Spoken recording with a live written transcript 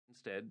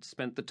instead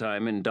spent the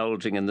time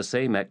indulging in the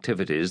same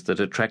activities that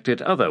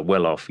attracted other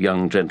well-off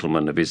young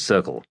gentlemen of his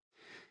circle.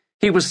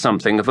 He was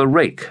something of a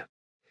rake.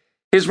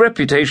 His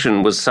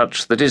reputation was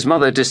such that his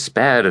mother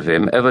despaired of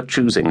him ever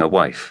choosing a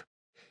wife.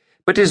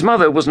 But his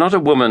mother was not a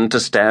woman to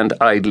stand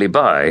idly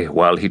by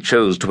while he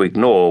chose to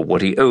ignore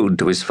what he owed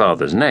to his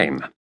father's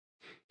name.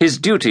 His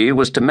duty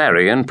was to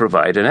marry and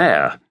provide an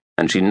heir,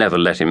 and she never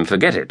let him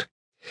forget it.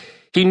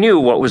 He knew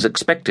what was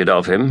expected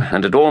of him,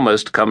 and had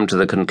almost come to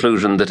the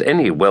conclusion that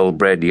any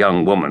well-bred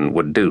young woman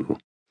would do.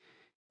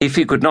 If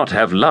he could not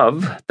have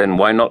love, then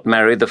why not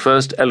marry the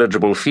first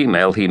eligible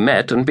female he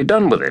met and be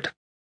done with it?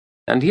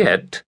 And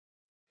yet,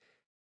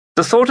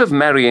 the thought of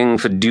marrying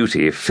for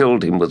duty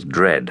filled him with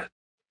dread.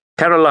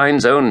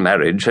 Caroline's own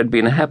marriage had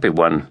been a happy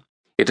one.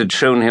 It had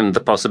shown him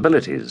the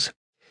possibilities.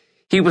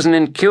 He was an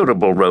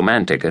incurable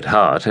romantic at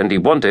heart, and he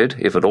wanted,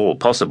 if at all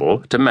possible,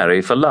 to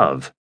marry for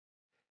love.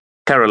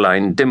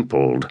 Caroline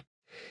dimpled.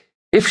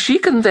 If she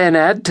can then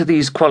add to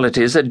these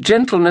qualities a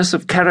gentleness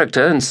of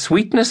character and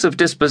sweetness of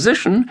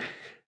disposition—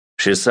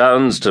 She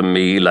sounds to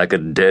me like a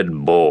dead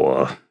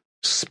boar.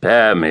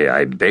 Spare me,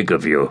 I beg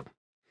of you.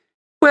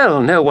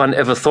 Well, no one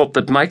ever thought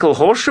that Michael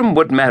Horsham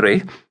would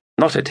marry.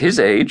 Not at his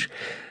age.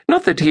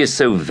 Not that he is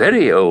so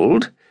very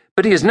old,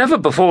 but he has never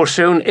before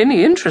shown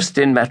any interest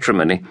in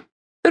matrimony.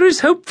 There is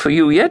hope for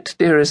you yet,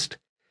 dearest.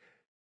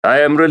 I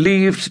am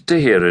relieved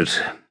to hear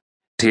it.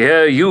 To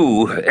hear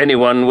you,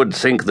 anyone would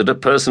think that a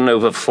person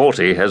over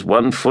 40 has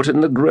one foot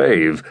in the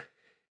grave.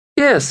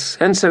 Yes,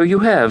 and so you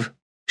have,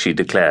 she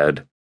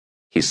declared.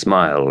 He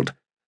smiled.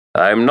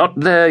 I'm not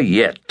there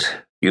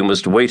yet. You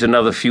must wait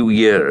another few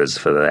years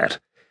for that.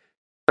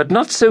 But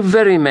not so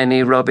very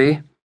many,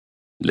 Robbie.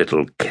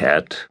 Little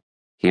cat,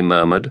 he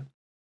murmured.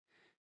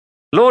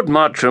 Lord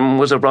Marcham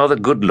was a rather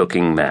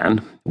good-looking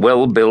man,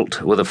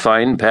 well-built, with a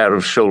fine pair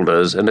of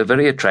shoulders and a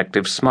very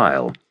attractive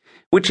smile,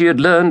 which he had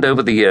learned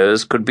over the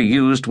years could be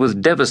used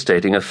with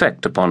devastating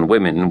effect upon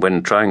women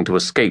when trying to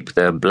escape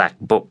their black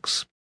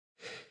books.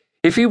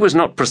 If he was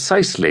not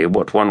precisely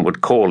what one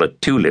would call a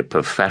tulip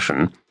of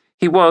fashion,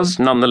 he was,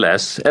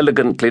 nonetheless,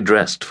 elegantly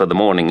dressed for the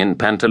morning in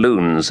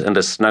pantaloons and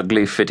a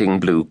snugly fitting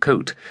blue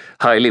coat,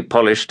 highly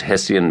polished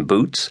Hessian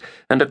boots,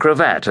 and a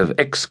cravat of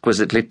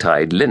exquisitely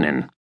tied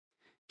linen.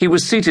 He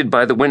was seated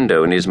by the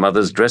window in his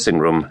mother's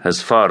dressing-room,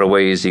 as far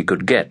away as he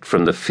could get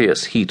from the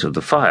fierce heat of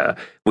the fire,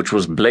 which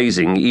was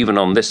blazing even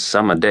on this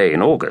summer day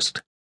in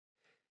August.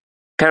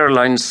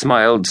 Caroline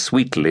smiled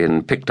sweetly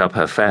and picked up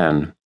her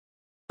fan.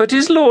 But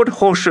is Lord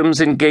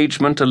Horsham's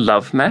engagement a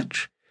love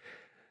match?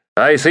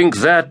 I think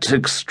that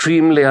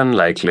extremely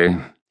unlikely,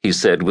 he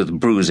said with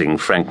bruising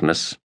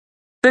frankness.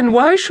 Then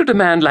why should a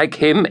man like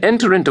him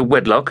enter into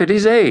wedlock at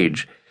his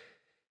age?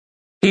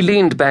 He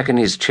leaned back in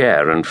his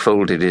chair and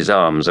folded his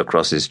arms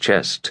across his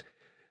chest.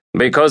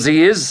 Because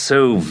he is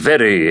so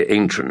very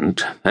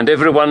ancient, and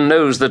everyone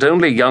knows that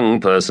only young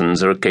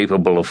persons are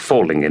capable of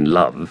falling in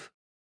love.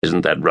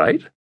 Isn't that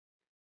right?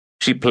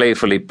 She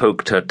playfully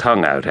poked her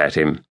tongue out at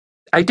him.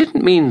 I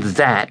didn't mean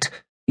that.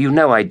 You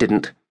know I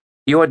didn't.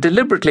 You are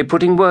deliberately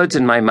putting words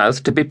in my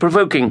mouth to be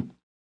provoking.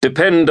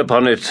 Depend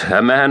upon it,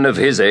 a man of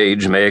his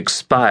age may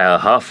expire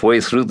halfway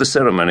through the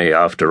ceremony,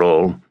 after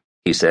all,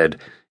 he said,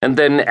 and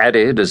then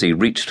added as he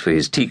reached for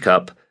his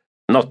teacup,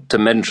 not to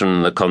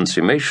mention the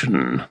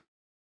consummation.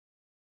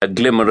 A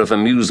glimmer of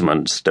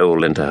amusement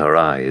stole into her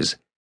eyes.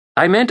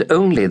 I meant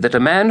only that a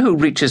man who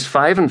reaches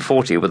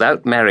 45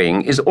 without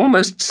marrying is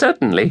almost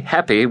certainly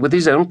happy with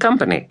his own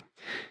company.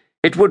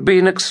 It would be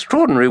an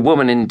extraordinary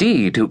woman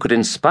indeed who could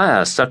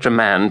inspire such a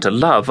man to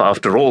love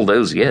after all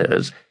those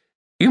years.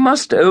 You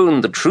must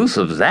own the truth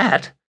of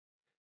that.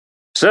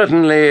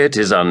 Certainly it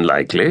is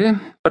unlikely,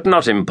 but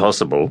not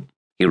impossible,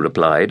 he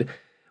replied,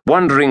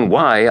 wondering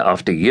why,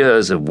 after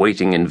years of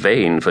waiting in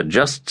vain for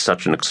just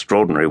such an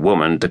extraordinary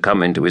woman to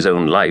come into his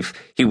own life,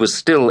 he was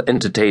still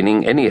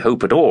entertaining any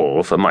hope at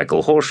all for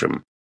Michael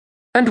Horsham.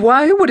 And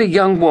why would a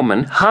young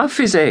woman, half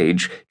his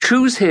age,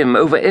 choose him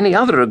over any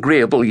other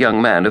agreeable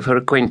young man of her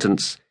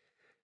acquaintance?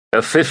 A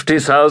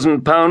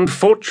 £50,000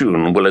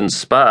 fortune will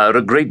inspire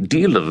a great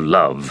deal of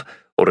love,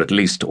 or at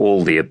least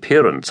all the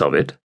appearance of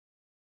it.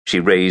 She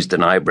raised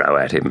an eyebrow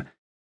at him.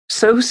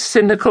 So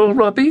cynical,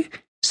 Robbie?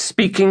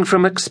 Speaking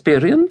from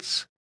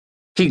experience?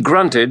 He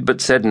grunted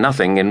but said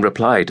nothing in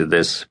reply to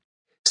this.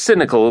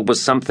 Cynical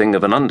was something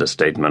of an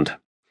understatement.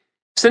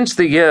 Since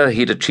the year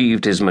he'd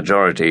achieved his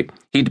majority,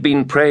 he'd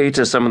been prey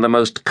to some of the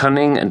most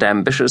cunning and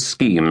ambitious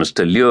schemes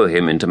to lure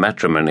him into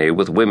matrimony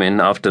with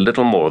women after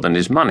little more than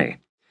his money.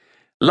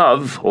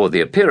 Love, or the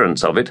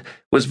appearance of it,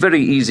 was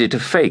very easy to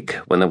fake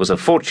when there was a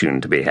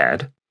fortune to be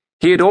had.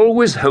 He had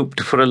always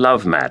hoped for a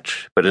love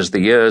match, but as the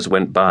years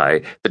went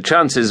by, the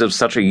chances of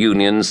such a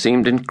union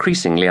seemed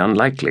increasingly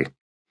unlikely.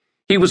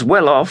 He was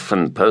well off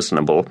and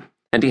personable,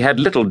 and he had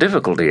little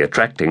difficulty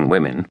attracting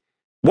women.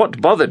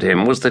 What bothered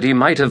him was that he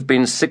might have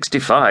been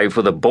 65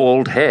 with a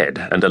bald head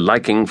and a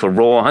liking for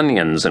raw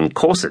onions and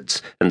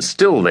corsets, and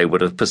still they would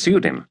have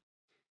pursued him.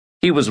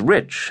 He was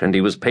rich, and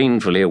he was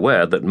painfully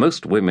aware that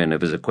most women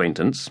of his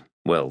acquaintance,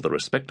 well, the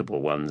respectable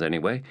ones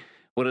anyway,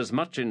 were as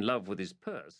much in love with his purse